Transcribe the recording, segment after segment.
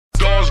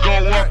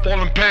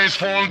falling pains,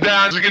 falling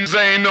down. Niggas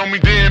ain't know me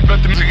then,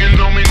 but them niggas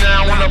know me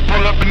now. When I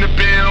pull up in the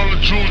bin, all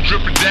the jewels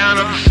dripping down.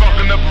 I be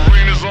fucking up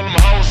arenas, all them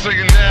hoes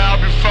singing now.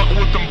 I be fucking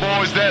with them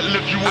boys that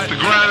lift you with the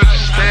ground and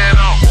just stand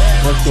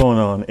up. What's going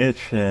on? It's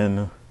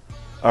Shin.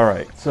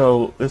 Alright,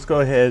 so let's go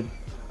ahead.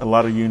 A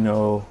lot of you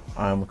know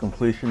I'm a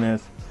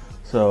completionist,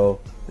 so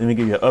let me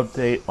give you an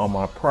update on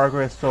my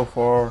progress so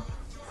far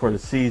for the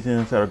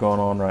seasons that are going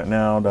on right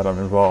now that I'm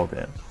involved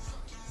in.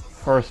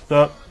 First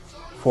up,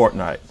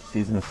 Fortnite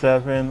Season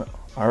 7.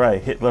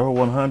 Alright, hit level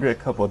 100 a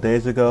couple of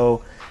days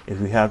ago. If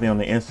you have me on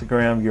the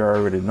Instagram, you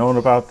already known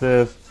about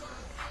this.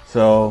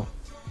 So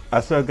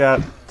I still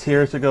got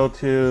tiers to go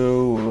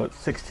to,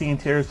 16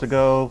 tiers to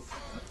go.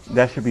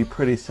 That should be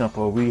pretty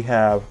simple. We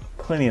have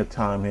plenty of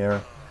time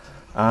here.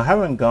 I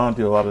haven't gone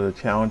through a lot of the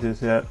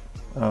challenges yet.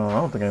 I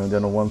don't think I haven't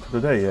done the one for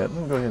today yet.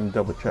 Let me go ahead and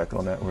double check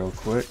on that real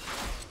quick.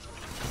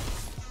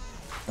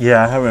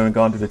 Yeah, I haven't even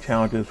gone through the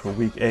challenges for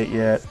week 8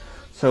 yet.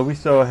 So we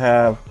still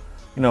have,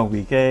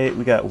 week 8,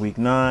 we got week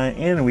 9,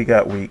 and we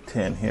got week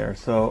 10 here.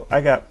 So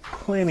I got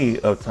plenty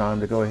of time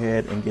to go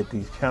ahead and get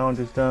these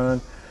challenges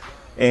done,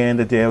 and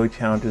the daily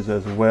challenges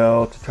as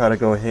well, to try to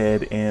go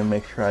ahead and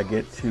make sure I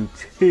get to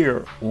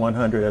tier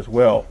 100 as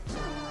well.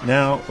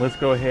 Now let's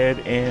go ahead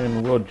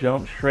and we'll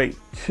jump straight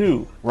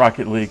to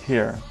Rocket League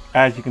here.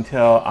 As you can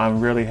tell, I'm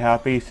really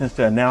happy since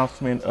the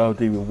announcement of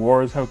the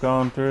rewards have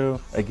gone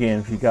through. Again,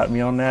 if you got me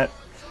on that,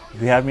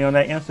 if you have me on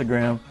that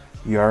Instagram,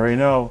 you already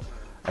know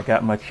I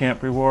got my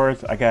champ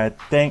rewards. I got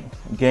Thank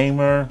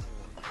Gamer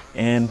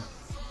and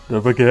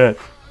the Baguette.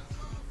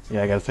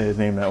 Yeah, I gotta say his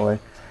name that way.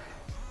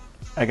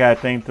 I gotta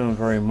thank them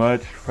very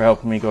much for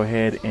helping me go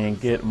ahead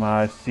and get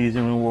my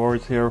season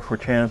rewards here for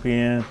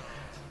champion.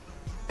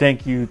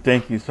 Thank you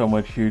so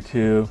much, you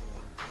two.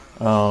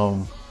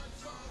 Baguette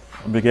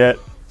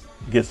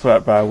gets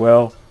slapped by a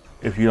whale.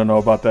 If you don't know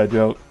about that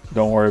joke,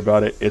 don't worry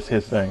about it. It's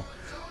his thing.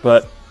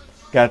 But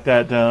got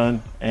that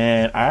done,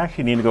 and I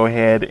actually need to go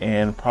ahead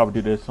and probably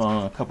do this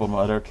on a couple of my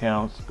other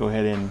accounts. Go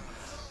ahead and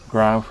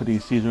grind for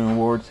these season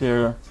rewards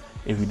here.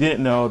 If you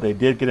didn't know, they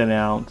did get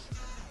announced.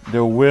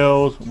 They're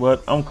wheels,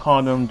 but I'm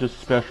calling them just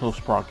special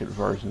sprocket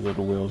versions of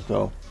the wheels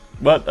though.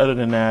 But other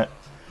than that,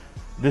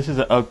 this is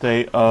an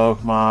update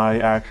of my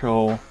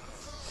actual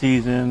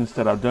seasons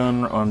that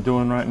I'm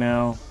doing right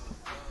now.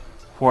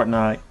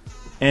 Fortnite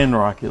and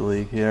Rocket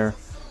League here.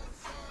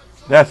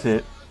 That's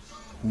it.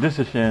 This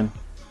is Shin,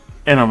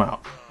 and I'm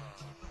out.